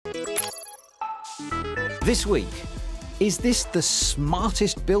This week, is this the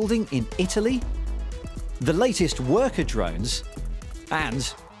smartest building in Italy? The latest worker drones?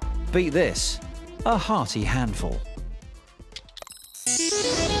 And, beat this, a hearty handful.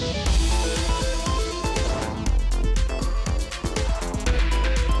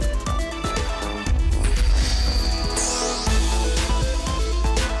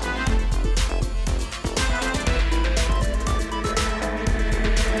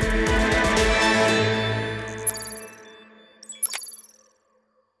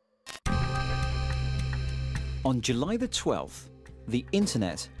 On July the 12th, the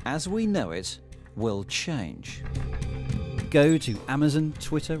internet as we know it will change. Go to Amazon,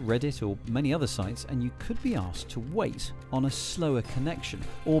 Twitter, Reddit or many other sites and you could be asked to wait on a slower connection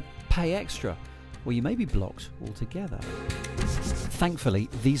or pay extra, or you may be blocked altogether. Thankfully,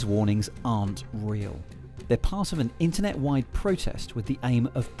 these warnings aren't real. They're part of an internet-wide protest with the aim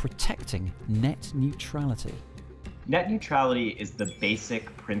of protecting net neutrality. Net neutrality is the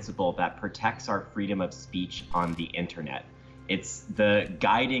basic principle that protects our freedom of speech on the internet. It's the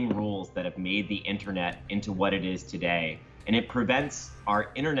guiding rules that have made the internet into what it is today, and it prevents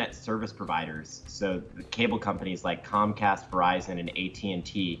our internet service providers, so the cable companies like Comcast, Verizon, and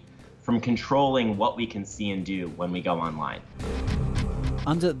AT&T, from controlling what we can see and do when we go online.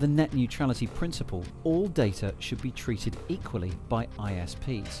 Under the net neutrality principle, all data should be treated equally by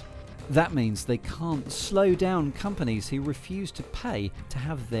ISPs. That means they can't slow down companies who refuse to pay to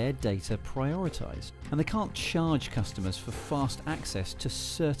have their data prioritized, and they can't charge customers for fast access to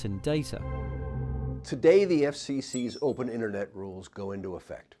certain data. Today, the FCC's open internet rules go into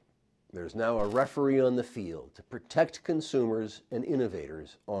effect. There's now a referee on the field to protect consumers and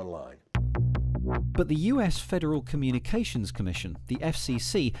innovators online. But the US Federal Communications Commission, the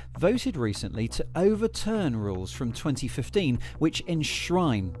FCC, voted recently to overturn rules from 2015 which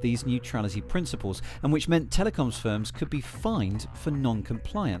enshrine these neutrality principles and which meant telecoms firms could be fined for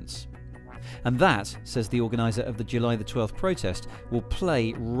non-compliance. And that, says the organiser of the July the 12th protest, will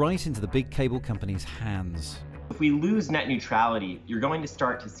play right into the big cable companies' hands. If we lose net neutrality, you're going to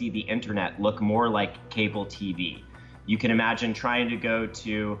start to see the internet look more like cable TV. You can imagine trying to go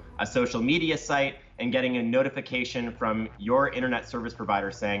to a social media site and getting a notification from your internet service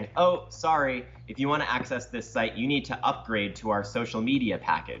provider saying, oh, sorry, if you want to access this site, you need to upgrade to our social media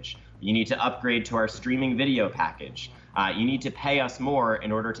package. You need to upgrade to our streaming video package. You need to pay us more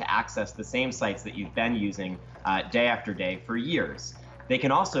in order to access the same sites that you've been using day after day for years. They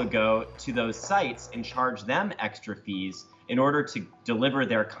can also go to those sites and charge them extra fees in order to deliver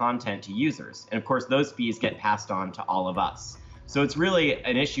their content to users. And of course, those fees get passed on to all of us. So it's really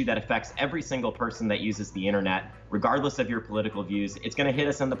an issue that affects every single person that uses the internet, regardless of your political views. It's going to hit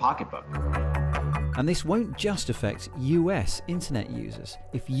us in the pocketbook. And this won't just affect US internet users.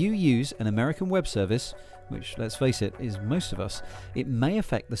 If you use an American web service, which, let's face it, is most of us, it may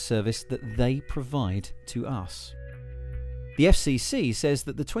affect the service that they provide to us. The FCC says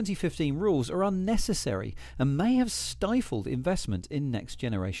that the 2015 rules are unnecessary and may have stifled investment in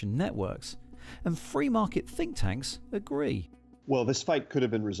next-generation networks. And free market think tanks agree. Well, this fight could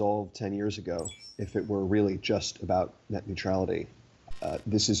have been resolved 10 years ago if it were really just about net neutrality.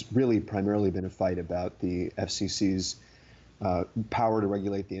 This has really primarily been a fight about the FCC's power to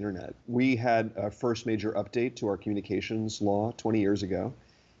regulate the internet. We had a first major update to our communications law 20 years ago,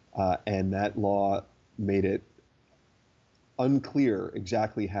 and that law made it unclear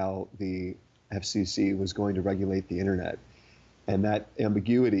exactly how the FCC was going to regulate the internet, and that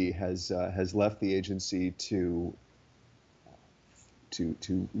ambiguity has left the agency to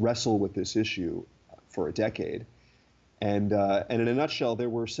wrestle with this issue for a decade. And in a nutshell, there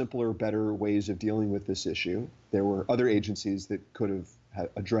were simpler, better ways of dealing with this issue. There were other agencies that could have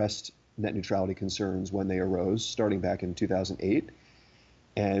addressed net neutrality concerns when they arose, starting back in 2008.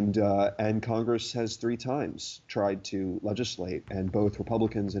 And Congress has 3 times tried to legislate, and both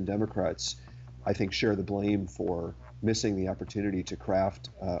Republicans and Democrats, I think, share the blame for missing the opportunity to craft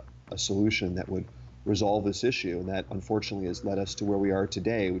a solution that would resolve this issue. And that, unfortunately, has led us to where we are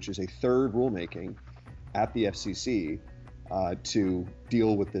today, which is a third rulemaking at the FCC to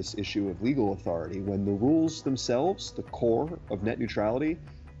deal with this issue of legal authority, when the rules themselves, the core of net neutrality,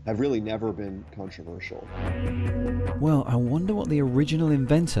 have really never been controversial. Well, I wonder what the original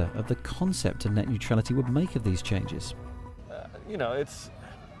inventor of the concept of net neutrality would make of these changes. It's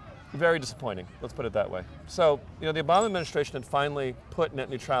very disappointing, let's put it that way. So, the Obama administration had finally put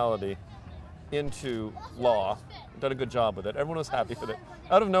net neutrality into law, done a good job with it. Everyone was happy with it.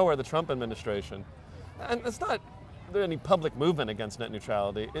 Out of nowhere, the Trump administration, and it's not any public movement against net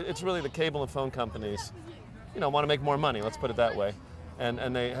neutrality. It's really the cable and phone companies, want to make more money, let's put it that way.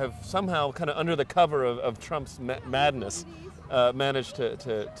 And they have somehow, kind of under the cover of Trump's madness, managed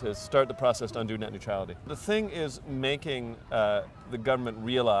to start the process to undo net neutrality. The thing is making the government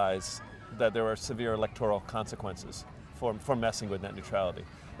realize that there are severe electoral consequences for messing with net neutrality.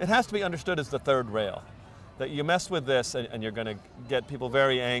 It has to be understood as the third rail, that you mess with this and you're going to get people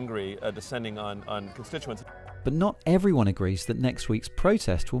very angry descending on constituents. But not everyone agrees that next week's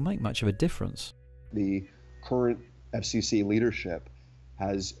protest will make much of a difference. The current FCC leadership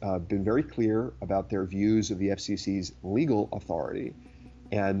has been very clear about their views of the FCC's legal authority,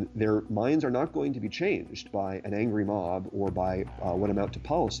 and their minds are not going to be changed by an angry mob or by what amount to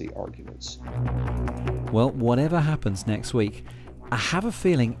policy arguments. Well, whatever happens next week, I have a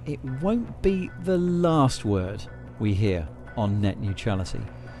feeling it won't be the last word we hear on net neutrality.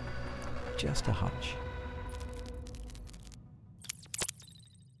 Just a hunch.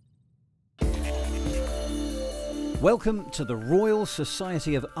 Welcome to the Royal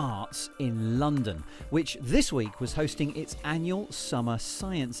Society of Arts in London, which this week was hosting its annual Summer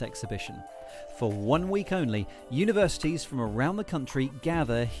Science Exhibition. For 1 week only, universities from around the country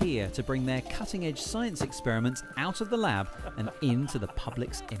gather here to bring their cutting-edge science experiments out of the lab and into the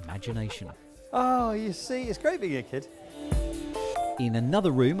public's imagination. Oh, you see, it's great being a kid. In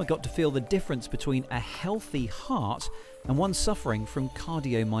another room, I got to feel the difference between a healthy heart and one suffering from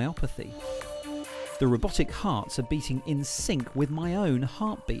cardiomyopathy. The robotic hearts are beating in sync with my own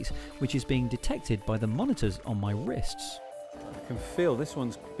heartbeat, which is being detected by the monitors on my wrists. I can feel this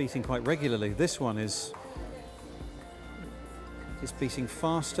one's beating quite regularly. This one is beating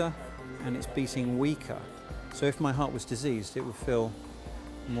faster and it's beating weaker. So if my heart was diseased, it would feel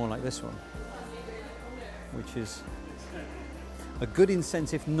more like this one, which is a good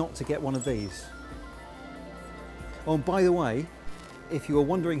incentive not to get one of these. Oh, and by the way, if you were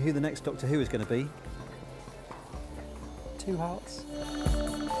wondering who the next Doctor Who is going to be, 2 hearts.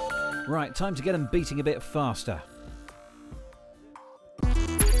 Right, time to get them beating a bit faster.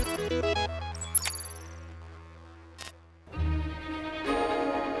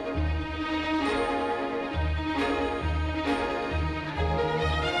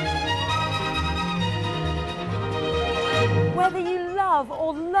 Whether you love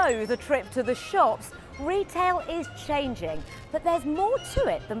or loathe a trip to the shops, retail is changing, but there's more to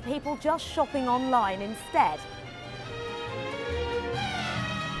it than people just shopping online instead.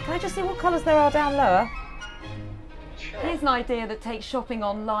 Can I just see what colours there are down lower? Here's an idea that takes shopping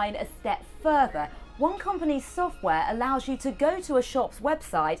online a step further. One company's software allows you to go to a shop's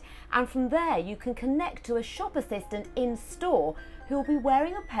website, and from there you can connect to a shop assistant in store who will be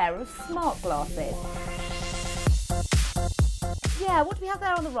wearing a pair of smart glasses. Yeah, what do we have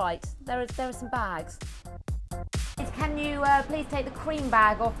there on the right? There are some bags. Can you please take the cream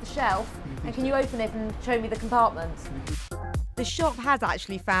bag off the shelf, and can you open it and show me the compartments? The shop has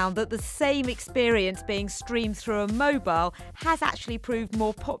actually found that the same experience being streamed through a mobile has actually proved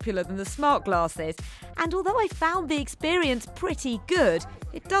more popular than the smart glasses. And although I found the experience pretty good,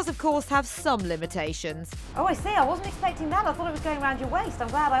 it does of course have some limitations. Oh, I see. I wasn't expecting that. I thought it was going around your waist. I'm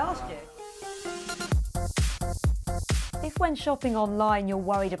glad I asked you. If when shopping online you're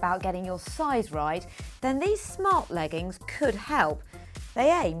worried about getting your size right, then these smart leggings could help. They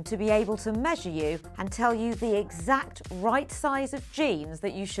aim to be able to measure you and tell you the exact right size of jeans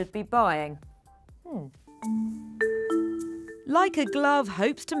that you should be buying. Like a Glove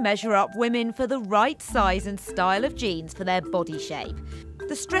hopes to measure up women for the right size and style of jeans for their body shape.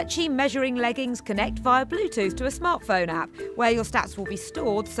 The stretchy measuring leggings connect via Bluetooth to a smartphone app, where your stats will be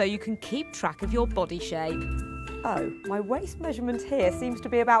stored so you can keep track of your body shape. Oh, my waist measurement here seems to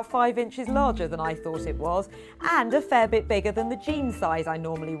be about 5 inches larger than I thought it was, and a fair bit bigger than the jean size I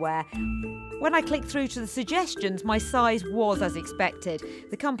normally wear. When I clicked through to the suggestions, my size was as expected.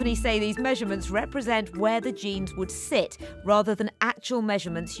 The company say these measurements represent where the jeans would sit, rather than actual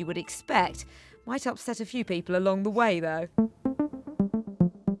measurements you would expect. Might upset a few people along the way, though.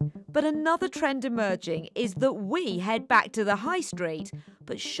 But another trend emerging is that we head back to the high street,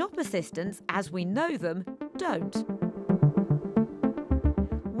 but shop assistants, as we know them, don't.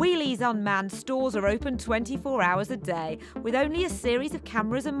 Wheelie's unmanned stores are open 24 hours a day, with only a series of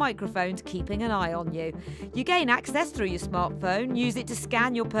cameras and microphones keeping an eye on you. You gain access through your smartphone, use it to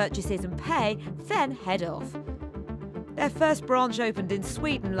scan your purchases and pay, then head off. Their first branch opened in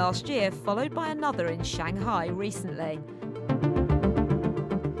Sweden last year, followed by another in Shanghai recently.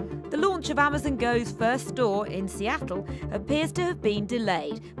 The launch of Amazon Go's first store in Seattle appears to have been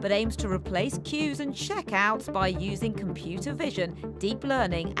delayed, but aims to replace queues and checkouts by using computer vision, deep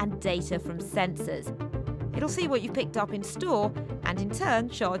learning and data from sensors. It'll see what you picked up in store and in turn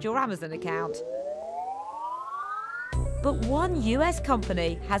charge your Amazon account. But one US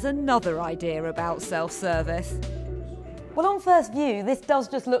company has another idea about self-service. Well, on first view, this does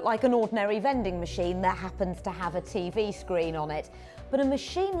just look like an ordinary vending machine that happens to have a TV screen on it. But a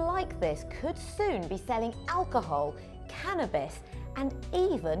machine like this could soon be selling alcohol, cannabis, and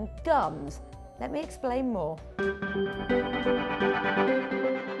even guns. Let me explain more.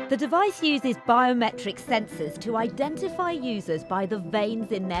 The device uses biometric sensors to identify users by the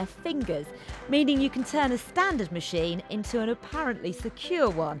veins in their fingers, meaning you can turn a standard machine into an apparently secure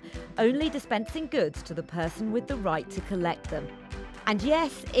one, only dispensing goods to the person with the right to collect them. And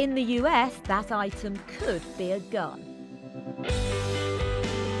yes, in the US, that item could be a gun.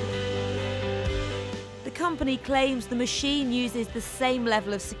 The company claims the machine uses the same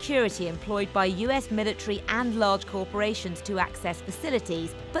level of security employed by US military and large corporations to access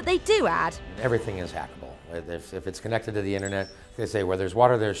facilities, but they do add, everything is hackable. If it's connected to the internet, they say where there's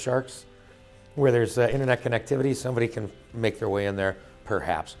water, there's sharks. Where there's internet connectivity, somebody can make their way in there,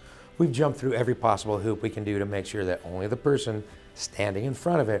 perhaps. We've jumped through every possible hoop we can do to make sure that only the person standing in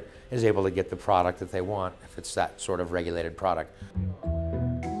front of it is able to get the product that they want, if it's that sort of regulated product.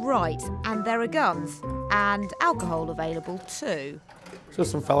 right, and there are guns and alcohol available too. So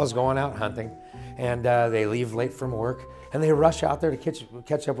some fellas going out hunting, and they leave late from work, and they rush out there to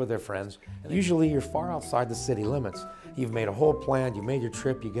catch up with their friends. Usually you're far outside the city limits. You've made a whole plan, you've made your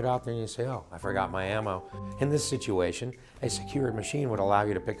trip, you get out there and you say, oh, I forgot my ammo. In this situation, a secured machine would allow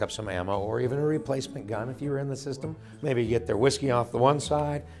you to pick up some ammo or even a replacement gun if you were in the system. Maybe get their whiskey off the one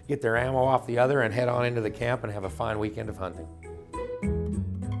side, get their ammo off the other, and head on into the camp and have a fine weekend of hunting.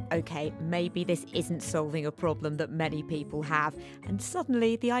 Okay, maybe this isn't solving a problem that many people have, and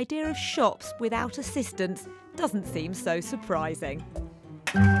suddenly the idea of shops without assistance doesn't seem so surprising.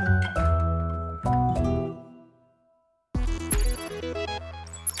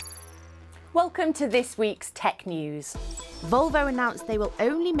 Welcome to this week's tech news. Volvo announced they will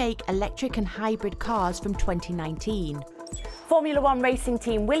only make electric and hybrid cars from 2019. Formula One racing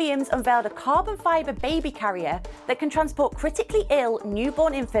team Williams unveiled a carbon fibre baby carrier that can transport critically ill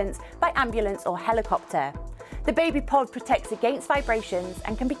newborn infants by ambulance or helicopter. The baby pod protects against vibrations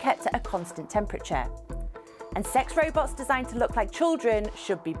and can be kept at a constant temperature. And sex robots designed to look like children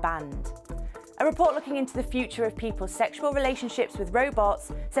should be banned. A report looking into the future of people's sexual relationships with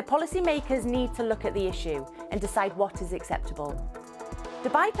robots said policymakers need to look at the issue and decide what is acceptable.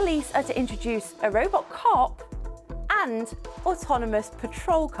 Dubai police are to introduce a robot cop and autonomous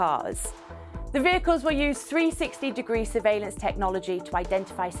patrol cars. The vehicles will use 360-degree surveillance technology to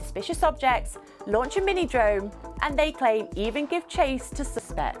identify suspicious objects, launch a mini drone, and they claim even give chase to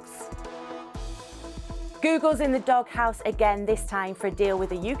suspects. Google's in the doghouse again, this time for a deal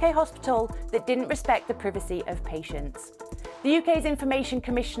with a UK hospital that didn't respect the privacy of patients. The UK's Information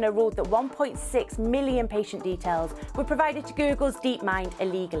Commissioner ruled that 1.6 million patient details were provided to Google's DeepMind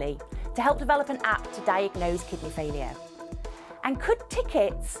illegally to help develop an app to diagnose kidney failure. And could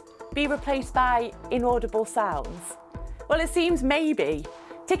tickets be replaced by inaudible sounds? Well, it seems maybe.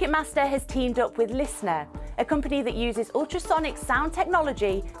 Ticketmaster has teamed up with Listener, a company that uses ultrasonic sound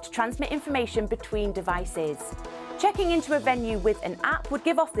technology to transmit information between devices. Checking into a venue with an app would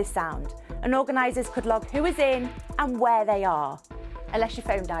give off this sound, and organisers could log who is in and where they are. Unless your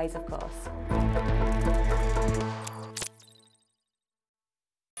phone dies, of course.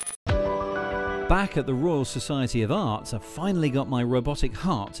 Back at the Royal Society of Arts, I've finally got my robotic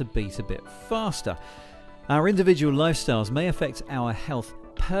heart to beat a bit faster. Our individual lifestyles may affect our health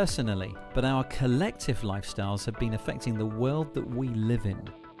personally, but our collective lifestyles have been affecting the world that we live in.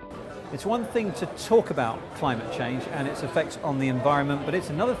 It's one thing to talk about climate change and its effects on the environment, but it's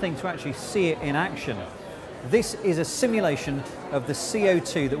another thing to actually see it in action. This is a simulation of the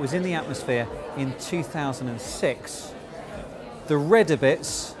CO2 that was in the atmosphere in 2006. The redder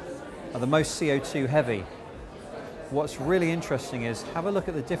bits are the most CO2 heavy. What's really interesting is have a look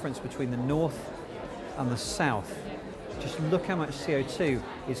at the difference between the north and the south. Just look how much CO2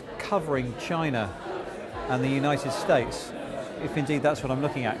 is covering China and the United States, if indeed that's what I'm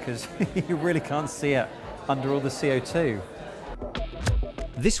looking at, because you really can't see it under all the CO2.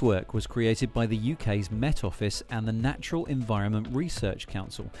 This work was created by the UK's Met Office and the Natural Environment Research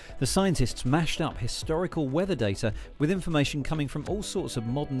Council. The scientists mashed up historical weather data with information coming from all sorts of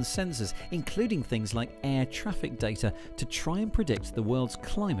modern sensors, including things like air traffic data, to try and predict the world's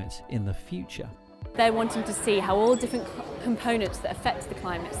climate in the future. They're wanting to see how all different components that affect the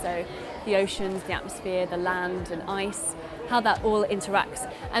climate, so the oceans, the atmosphere, the land and ice, how that all interacts.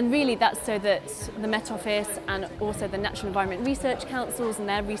 And really that's so that the Met Office and also the Natural Environment Research Councils and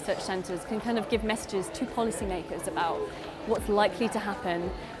their research centres can kind of give messages to policymakers about what's likely to happen,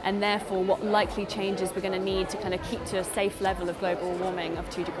 and therefore what likely changes we're going to need to kind of keep to a safe level of global warming of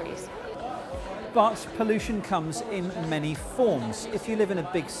 2 degrees. But pollution comes in many forms. If you live in a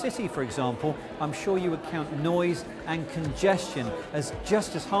big city, for example, I'm sure you would count noise and congestion as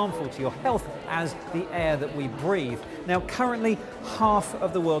just as harmful to your health as the air that we breathe. Now, currently, half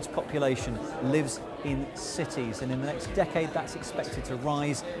of the world's population lives in cities, and in the next decade, that's expected to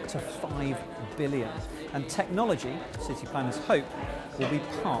rise to 5 billion. And technology, city planners hope, will be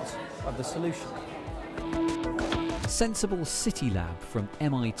part of the solution. Sensible City Lab from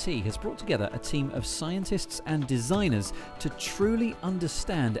MIT has brought together a team of scientists and designers to truly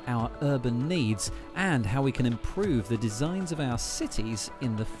understand our urban needs and how we can improve the designs of our cities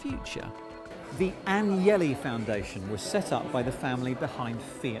in the future. The Agnelli Foundation was set up by the family behind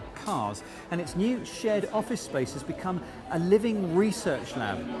Fiat Cars, and its new shared office space has become a living research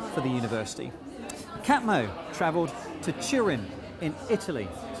lab for the university. Kat Moe travelled to Turin in Italy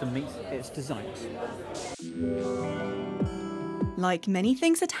to meet its designers. Like many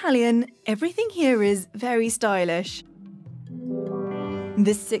things Italian, everything here is very stylish.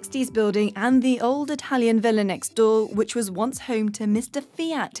 This 60s building and the old Italian villa next door, which was once home to Mr.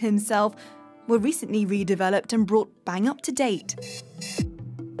 Fiat himself, were recently redeveloped and brought bang up to date.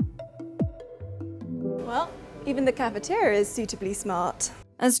 Well, even the cafeteria is suitably smart.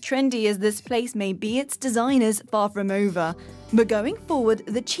 As trendy as this place may be, its design is far from over. But going forward,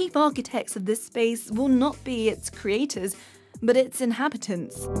 the chief architects of this space will not be its creators, but its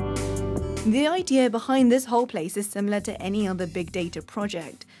inhabitants. The idea behind this whole place is similar to any other big data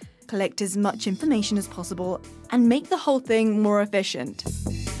project. Collect as much information as possible and make the whole thing more efficient.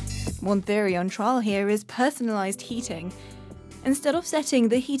 One theory on trial here is personalized heating. Instead of setting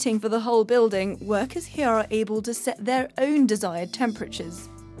the heating for the whole building, workers here are able to set their own desired temperatures.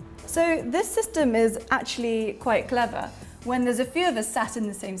 So this system is actually quite clever. When there's a few of us sat in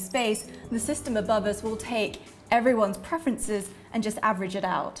the same space, the system above us will take everyone's preferences and just average it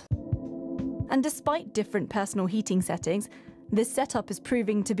out. And despite different personal heating settings, this setup is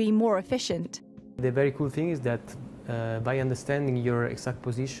proving to be more efficient. The very cool thing is that by understanding your exact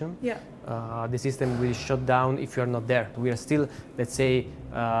position, the system will shut down if you are not there. We are still, let's say,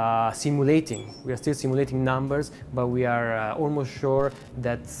 simulating. We are still simulating numbers, but we are almost sure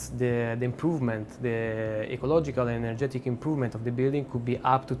that the improvement, the ecological and energetic improvement of the building could be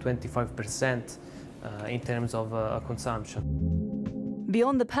up to 25% in terms of consumption.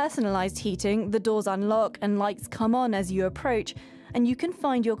 Beyond the personalized heating, the doors unlock and lights come on as you approach, and you can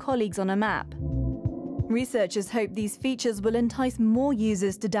find your colleagues on a map. Researchers hope these features will entice more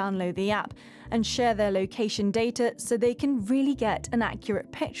users to download the app and share their location data so they can really get an accurate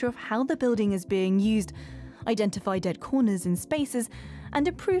picture of how the building is being used, identify dead corners in spaces, and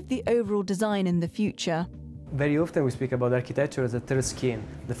improve the overall design in the future. Very often we speak about architecture as a third skin.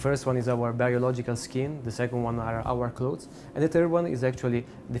 The first one is our biological skin, the second one are our clothes, and the third one is actually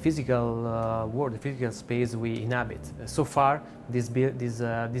the physical world, the physical space we inhabit. So far, this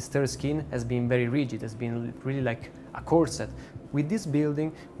third skin has been very rigid, has been really like a corset. With this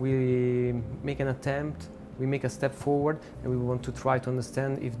building, we make an attempt, we make a step forward, and we want to try to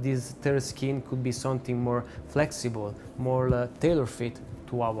understand if this third skin could be something more flexible, more tailor-fit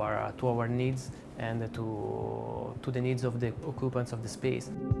to our needs and to the needs of the occupants of the space.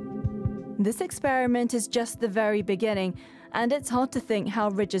 This experiment is just the very beginning, and it's hard to think how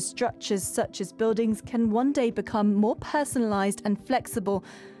rigid structures such as buildings can one day become more personalized and flexible.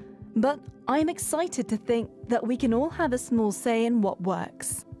 But I'm excited to think that we can all have a small say in what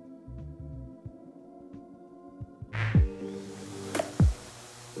works.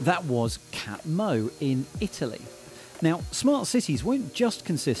 That was Kat Moe in Italy. Now, smart cities won't just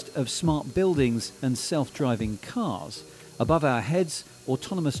consist of smart buildings and self-driving cars. Above our heads,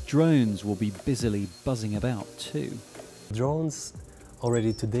 autonomous drones will be busily buzzing about too. Drones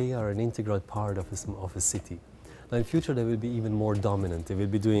already today are an integral part of a city. Now in future they will be even more dominant. They will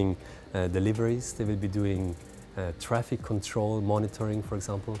be doing deliveries, they will be doing traffic control, monitoring for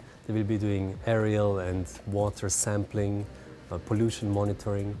example. They will be doing aerial and water sampling, pollution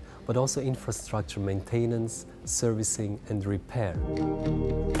monitoring, but also infrastructure maintenance, servicing and repair.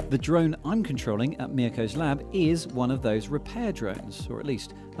 The drone I'm controlling at Mirko's lab is one of those repair drones, or at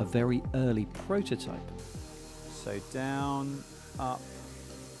least a very early prototype. So down, up,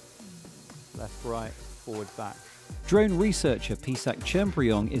 left, right, forward, back. Drone researcher Pisak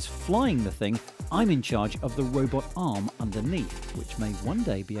Chempriong is flying the thing. I'm in charge of the robot arm underneath, which may one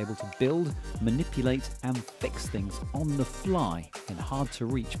day be able to build, manipulate and fix things on the fly in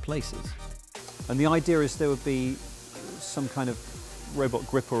hard-to-reach places. And the idea is there would be some kind of robot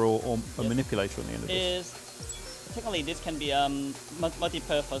gripper or a manipulator on the end of this? technically this can be a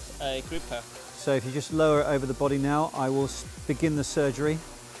multi-purpose gripper. So if you just lower it over the body now, I will begin the surgery.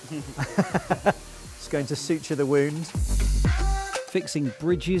 It's going to suture the wound. Fixing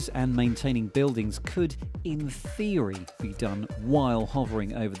bridges and maintaining buildings could, in theory, be done while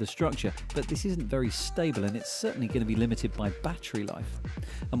hovering over the structure, but this isn't very stable and it's certainly going to be limited by battery life.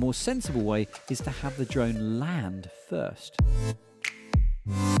 A more sensible way is to have the drone land first.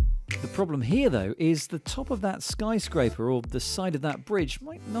 The problem here, though, is the top of that skyscraper or the side of that bridge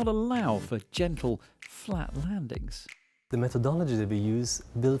might not allow for gentle, flat landings. The methodology that we use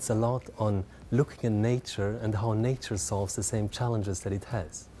builds a lot on looking at nature and how nature solves the same challenges that it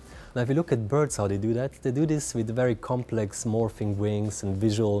has. Now, if you look at birds, how they do that, they do this with very complex morphing wings and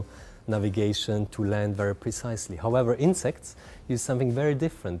visual navigation to land very precisely. However, insects use something very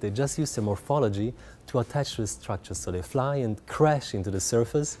different. They just use their morphology to attach to the structure. So they fly and crash into the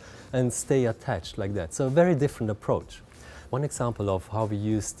surface and stay attached like that. So a very different approach. One example of how we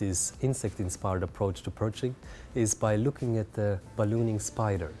use this insect-inspired approach to perching is by looking at the ballooning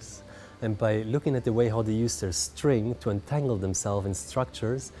spiders. And by looking at the way how they use their string to entangle themselves in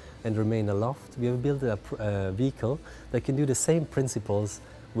structures and remain aloft, we have built a vehicle that can do the same principles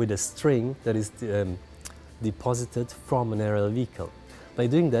with a string that is deposited from an aerial vehicle. By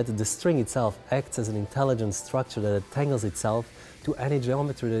doing that, the string itself acts as an intelligent structure that entangles itself to any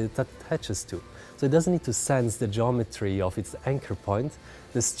geometry that it attaches to. So it doesn't need to sense the geometry of its anchor point.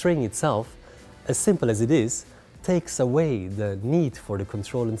 The string itself, as simple as it is, takes away the need for the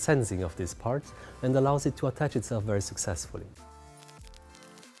control and sensing of this part and allows it to attach itself very successfully.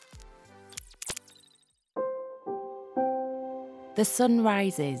 The sun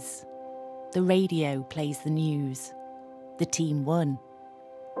rises. The radio plays the news. The team won.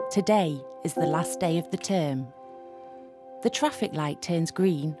 Today is the last day of the term. The traffic light turns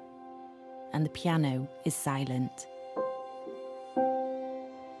green and the piano is silent.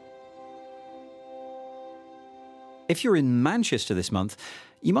 If you're in Manchester this month,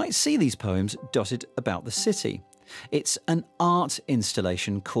 you might see these poems dotted about the city. It's an art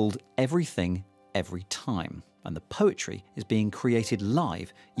installation called Everything, Every Time, and the poetry is being created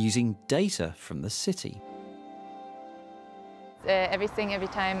live using data from the city. Everything, Every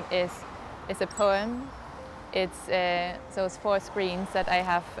Time is a poem. It's those 4 screens that I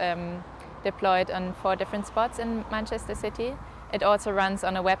have deployed on 4 different spots in Manchester City. It also runs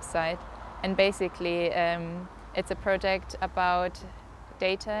on a website, and basically it's a project about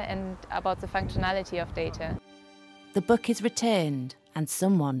data and about the functionality of data. The book is returned and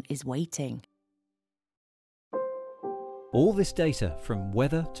someone is waiting. All this data, from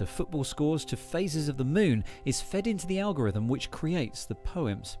weather to football scores to phases of the moon, is fed into the algorithm which creates the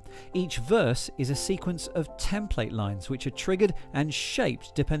poems. Each verse is a sequence of template lines which are triggered and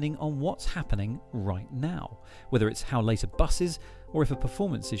shaped depending on what's happening right now, whether it's how late a bus is or if a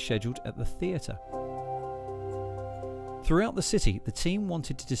performance is scheduled at the theatre. Throughout the city, the team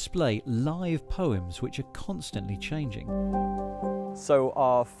wanted to display live poems which are constantly changing. So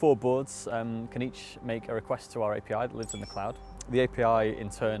our 4 boards can each make a request to our API that lives in the cloud. The API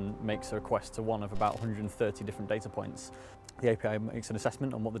in turn makes a request to one of about 130 different data points. The API makes an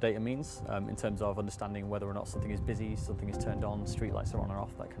assessment on what the data means in terms of understanding whether or not something is busy, something is turned on, street lights are on or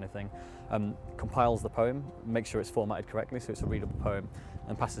off, that kind of thing. Compiles the poem, makes sure it's formatted correctly so it's a readable poem,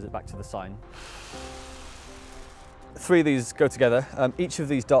 and passes it back to the sign. 3 of these go together. Each of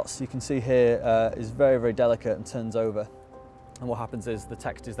these dots you can see here is very, very delicate and turns over. And what happens is the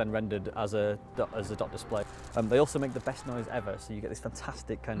text is then rendered as a dot display. They also make the best noise ever, so you get this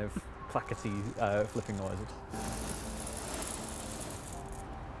fantastic kind of clackety flipping noise,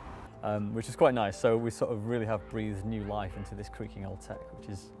 which is quite nice. So we sort of really have breathed new life into this creaking old tech, which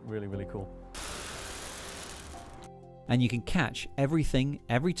is really, really cool. And you can catch Everything,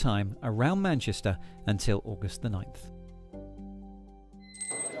 Every Time around Manchester until August the 9th.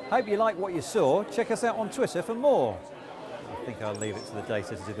 Hope you like what you saw. Check us out on Twitter for more. I think I'll leave it to the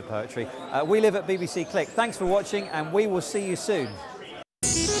data to do the poetry. We live at BBC Click. Thanks for watching, and we will see you soon.